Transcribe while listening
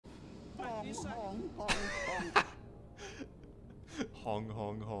Hong,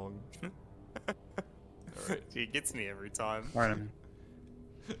 hong, hong. Alright. He gets me every time. Alright.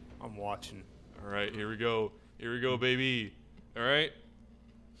 I'm watching. Alright, here we go. Here we go, baby. Alright.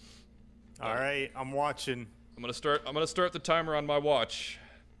 Alright, I'm watching. I'm gonna start the timer on my watch.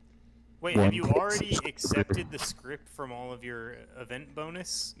 Wait, have you already accepted the script from all of your event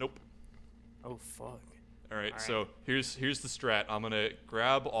bonus? Nope. Oh fuck. Alright, so here's the strat. I'm gonna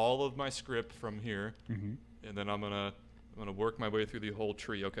grab all of my script from here, and then I'm gonna work my way through the whole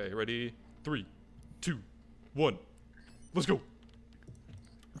tree. Okay, ready? 3, 2, 1. Let's go.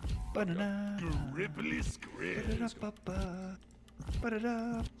 Grippily script.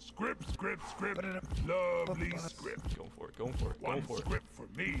 Script, script, script. Lovely script. Going for it, going for it, going for it. Script for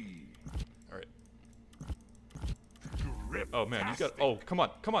me. Alright. Oh man, you got. Oh, come on,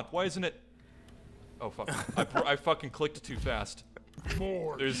 come on. Why isn't it? Oh fuck. I fucking clicked it too fast.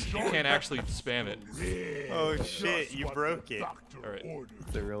 You can't actually spam it. Oh shit, you broke it. Alright.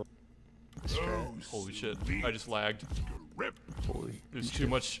 The real Holy shit. I just lagged. holy. There's too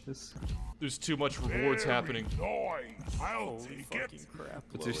much. There's too much rewards happening. I'll Holy take fucking it. crap.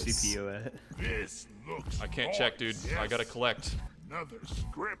 What's your CPU at? This looks I can't check, dude. I gotta collect. Another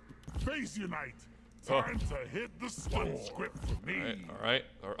script. Phase unite. Time to hit the one script for me. Alright.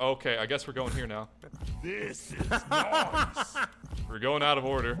 Okay, I guess we're going here now. This is nice. We're going out of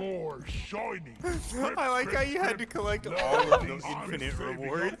order. More shiny. I like how you had to collect all of those infinite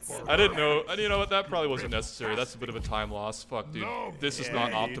rewards. I didn't know. You know what? That probably wasn't necessary. That's a bit of a time loss. Fuck, dude. This is not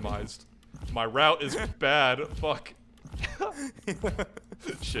optimized. My route is bad. Fuck.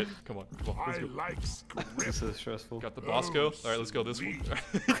 Shit. Come on. Come on. Let's I go. like script. This is stressful. Got the Bosco. Alright, let's go this one.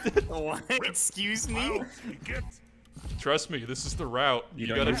 What? Excuse me? I'll take it. Trust me, this is the route. You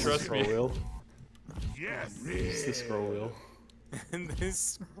don't gotta use the trust scroll me. wheel. Yes. It's the scroll wheel. And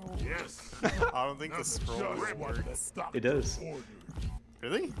this scroll. Yes. I don't think the scroll works. It does.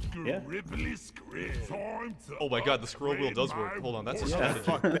 Really? Yeah. Grippily script. Time to Oh my god, the scroll wheel does work. Hold on, that's a Yeah. strategy.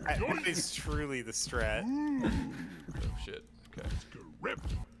 Fuck, that is truly the strat. Oh shit. Okay. Script.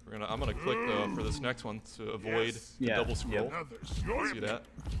 I'm gonna click for this next one to avoid the Yeah, double scroll. yep. Another See script. that?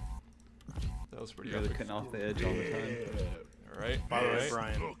 That was pretty You're really epic. cutting off the edge all the time. Alright. By the way, Alright.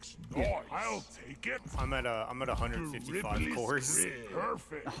 Brian, Looks nice. I'll take it. I'm at 155 Grippily cores. script.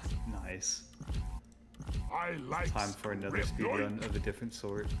 Perfect. Nice. I like Time for another script. speedrun of a different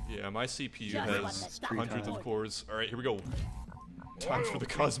sort. Yeah, my CPU Just has three hundreds of times. cores. Alright, here we go. Time for the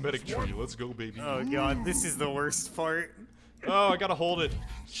cosmetic tree. Let's go, baby. Oh god, this is the worst part. Oh, I gotta hold it.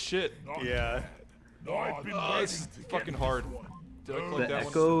 Shit. Yeah. I've been Oh, this is waiting to fucking get hard. this one. Did I click The that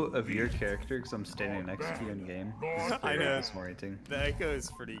one? echo of your character, because I'm standing next to you in game, is I very know. disorienting. The echo is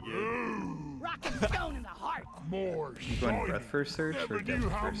pretty good. Rock and stone in the heart. More You going shiny. breadth first search or Never depth knew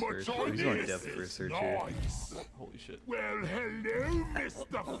how first much search? I He's going miss depth this. first search here. Nice. Holy shit. Well, hello,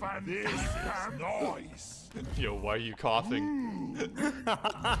 Mr. Fan. This is nice. Yo, why are you coughing?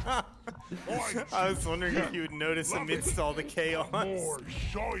 I was wondering if you would notice amidst all the chaos. More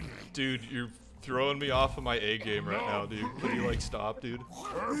shiny. Dude, you're throwing me off of my A game right now, dude. Can you, like, stop, dude?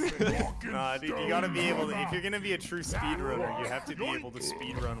 Perfect. Walking Nah, dude, you gotta be able to, if you're gonna be a true speedrunner, you have to be able to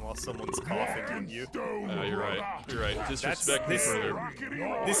speedrun while someone's coughing on you. You're right. You're right. Disrespect me this-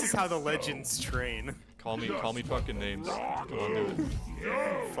 further. This is how the legends train. Call me fucking names. Come on, do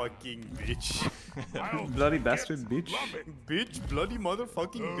it. Fucking bitch. Bloody bastard bitch. Bitch, bloody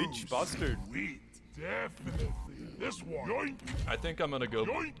motherfucking bitch bastard. Sweet. Definitely. This one. Yoink. I think I'm gonna go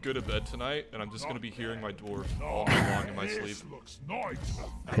to bed tonight, and I'm just gonna be hearing my dwarf all night long in my sleep. This looks nice.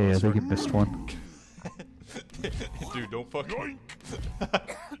 Hey, I think you missed one. Dude, don't fucking.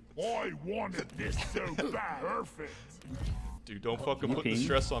 I wanted this so bad. Perfect. Dude, don't fucking put the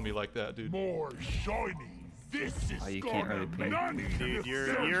stress on me like that, dude. More shiny. This is Oh, you can't gonna really ping. none of Dude, this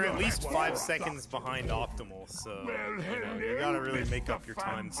you're at least so 5 bad. seconds behind optimal, so Well, you gotta really make up your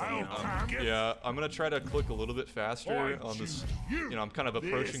time somehow. Yeah, I'm gonna try to click a little bit faster on this. You know, I'm kind of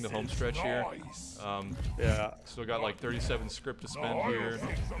approaching the home stretch here. Yeah. Still got like 37 script to spend here.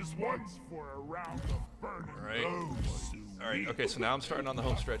 This one's for a round of burning Alright. rose. Alright, okay, so now I'm starting on the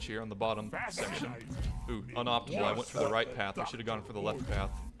home stretch here on the bottom section. Ooh, unoptimal. I went for the right path. I should have gone for the left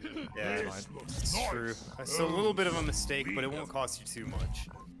path. Yeah, That's fine. it's true. So a little bit of a mistake, but it won't cost you too much.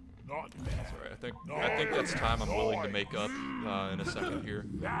 Not bad. Alright, I think that's time I'm willing to make up in a second here.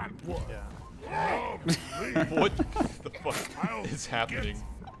 That one. Yeah. What the fuck is happening?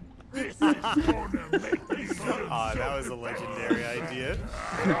 This is gonna make me Ah, that was a legendary idea.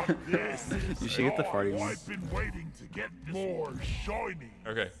 This is You should get the farty one. I've been waiting to get this more shiny.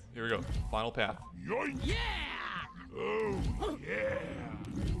 Okay, here we go. Final path. Yoink. Yeah. Oh yeah.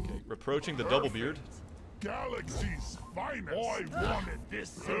 Okay, approaching the double beard. Galaxy's finest. I wanted this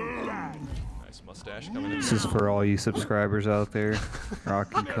so bad. Nice mustache coming in. This is for all you subscribers out there.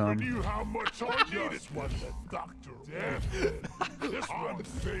 Rock and Never come. knew how much I needed was a doctor. This one's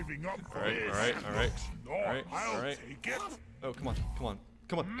saving up for this. All right. I'll take it. Oh, come on.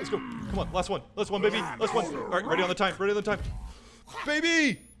 Let's go. Come on, last one, baby. Last one. All right, ready on the time.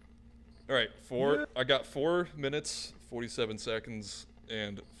 Baby! All right, I got 4 minutes, 47 seconds,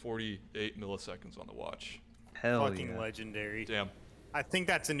 and 48 milliseconds on the watch. Hell Fucking yeah. legendary. Damn. I think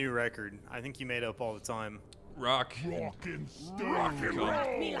that's a new record. I think you made up all the time. Rock. Rockin' stone.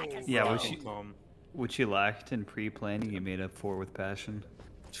 Me like a Yeah, stone. what you lacked in pre-planning, you made up for with passion.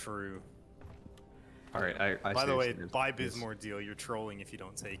 True. All right, I By the way, seriously- buy Bismore deal. You're trolling if you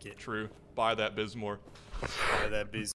don't take it. True. Buy that Bismore. Buy that Biz.